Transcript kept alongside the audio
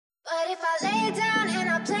But if I lay down and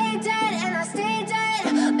I play dead and I stay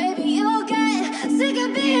dead, maybe you'll get sick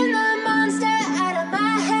of being the monster out of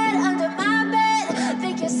my head, under my bed,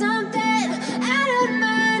 thinking something out of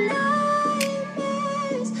my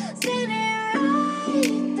nightmares, standing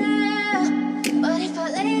right there. But if I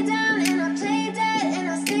lay down and I play dead and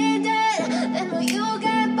I stay dead, then will you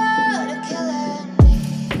get bored of killing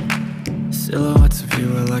me? Silhouettes of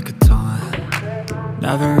you are like a taunt.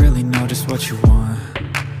 Never really know just what you want.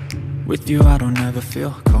 With you I don't ever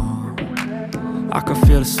feel calm. I can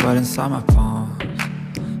feel the sweat inside my palms.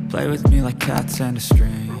 Play with me like cats and a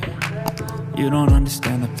string. You don't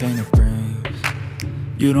understand the pain it brings.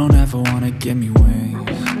 You don't ever wanna give me wings.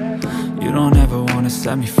 You don't ever wanna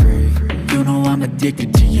set me free. You know I'm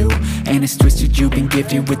addicted to you, and it's twisted, you've been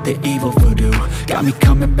gifted with the evil voodoo. Got me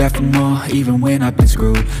coming back for more, even when I've been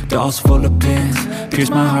screwed. Dolls full of pins, pierce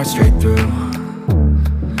my heart straight through.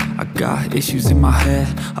 I got issues in my head,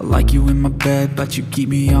 I like you in my bed, but you keep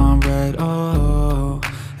me on red. Oh,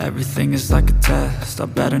 everything is like a test, I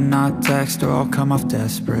better not text or I'll come off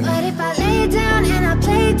desperate. But if I lay down and I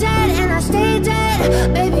play dead and I stay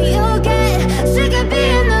dead, baby you'll get sick of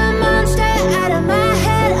being the monster out of my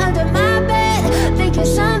head, under my bed, thinking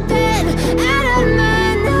something out of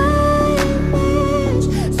my nightmares,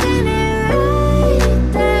 standing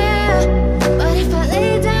right there. But if I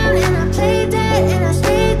lay down and I play dead and I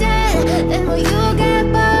stay dead, then will you get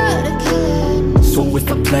bored of killing me? So if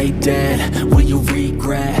I play dead, will you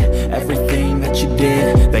regret everything that you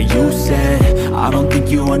did, that you said? I don't think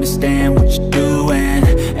you understand what you're doing,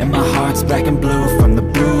 and my heart's black and blue from the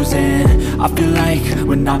bruising. I feel like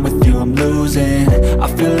when I'm with you I'm losing. I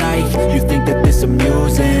feel like you think that this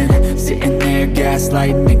amusing, sitting there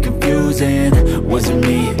gaslighting and confusing. Was it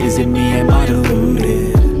me? Is it me? Am I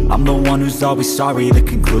deluded? I'm the one who's always sorry, the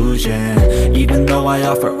conclusion, even though I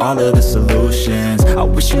offer all of the solutions. I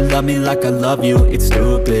wish you loved me like I love you, it's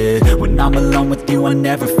stupid. When I'm alone with you I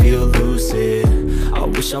never feel lucid. I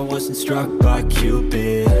wish I wasn't struck by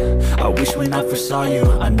Cupid. I wish when I first saw you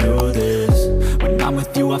I knew this. When I'm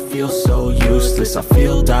with you I feel so useless, I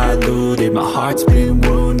feel diluted, my heart's been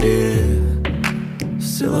wounded.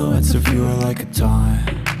 Silhouettes of you are like a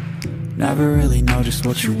taunt. Never really know just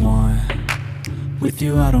what you want. With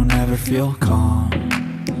you I don't ever feel calm.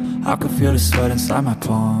 I can feel the sweat inside my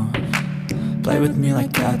palms. Play with me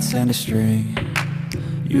like cats and a string.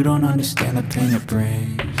 You don't understand the pain it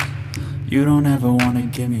brings. You don't ever wanna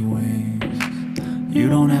give me wings. You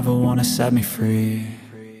don't ever wanna set me free.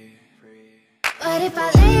 But if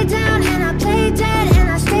I lay down and I play dead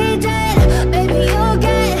and I stay dead, baby you'll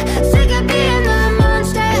get sick of being the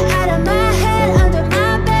monster out of my head, under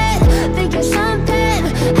my bed, thinking something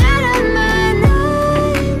out of my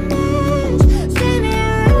nightmares,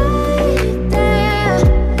 standing right there.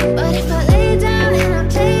 But if I lay down and I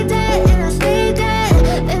play dead and I stay dead,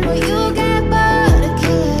 then will you get bored of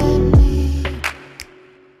killing me?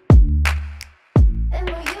 Then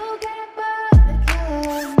will you get bored of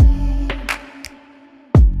killing me?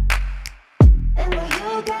 Then will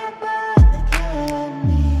you get bored of killing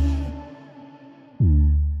me?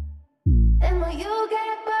 Then will you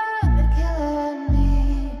get bored of killing me?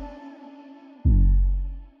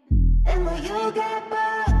 Then will you get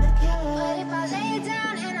bored of killing me? But if I lay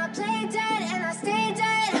down and I play dead and I stay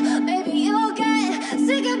dead, baby you'll get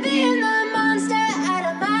sick of being the monster out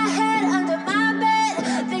of my head, under my bed,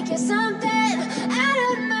 thinking something out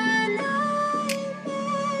of my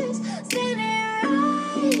nightmares, standing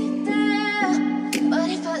right there. But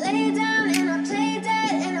if I lay down and I play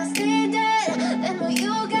dead and I stay dead, then will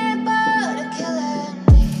you get bored of killing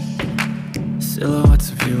me? Silhouettes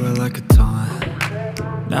of you are like a taunt.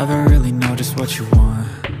 Never really know just what you want.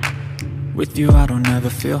 With you I don't ever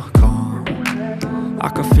feel calm. I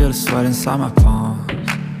can feel the sweat inside my palms.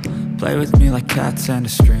 Play with me like cats and a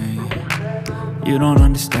string. You don't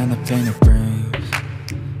understand the pain it brings.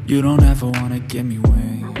 You don't ever wanna give me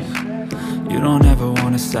wings. You don't ever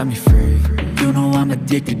wanna set me free. You know I'm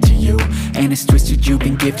addicted to you, and it's twisted, you've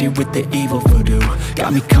been gifted with the evil voodoo.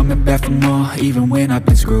 Got me coming back for more, even when I've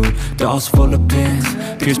been screwed. Dolls full of pins,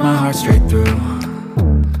 pierce my heart straight through.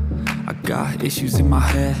 I got issues in my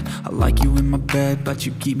head, I like you in my bed, but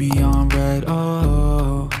you keep me on red.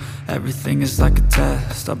 Oh, everything is like a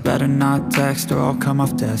test, I better not text or I'll come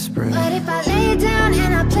off desperate. But if I lay down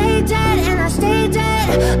and I play dead and I stay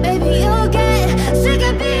dead, baby you'll get sick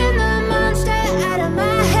of being the monster out of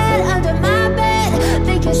my head, under my bed,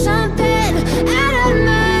 thinking something out of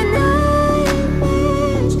my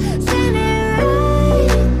nightmares, standing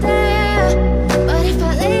right there. But if I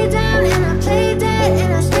lay down and I play dead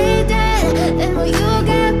and I stay dead, then will you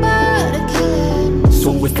get bored of killing me? So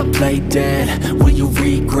if I play dead, will you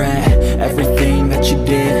regret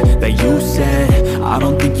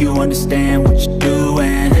understand what you're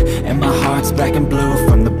doing, and my heart's black and blue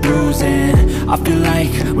from the bruising. I feel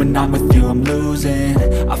like when I'm with you I'm losing.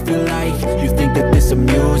 I feel like you think that this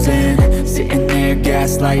amusing, sitting there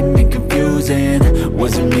gaslighting and confusing.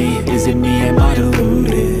 Was it me? Is it me? Am I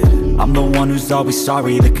deluded? I'm the one who's always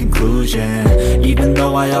sorry, the conclusion, even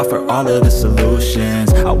though I offer all of the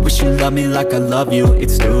solutions. I wish you loved me like I love you,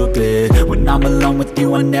 it's stupid. When I'm alone with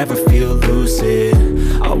you I never feel lucid.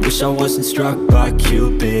 I wish I wasn't struck by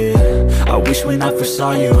Cupid. I wish when I first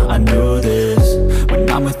saw you I knew this. When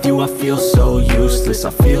I'm with you I feel so useless, I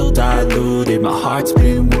feel diluted, my heart's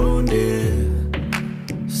been wounded.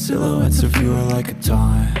 Silhouettes of you are like a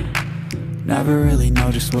taunt, never really know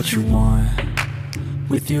just what you want.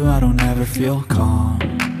 With you I don't ever feel calm,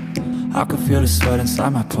 I can feel the sweat inside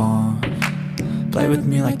my palms. Play with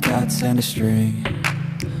me like cats and a string.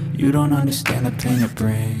 You don't understand the pain it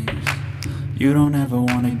brings. You don't ever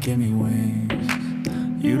wanna give me wings.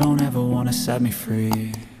 You don't ever wanna set me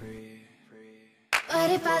free.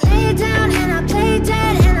 But if I lay down and I play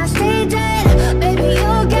dead and I stay dead, baby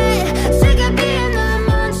you'll get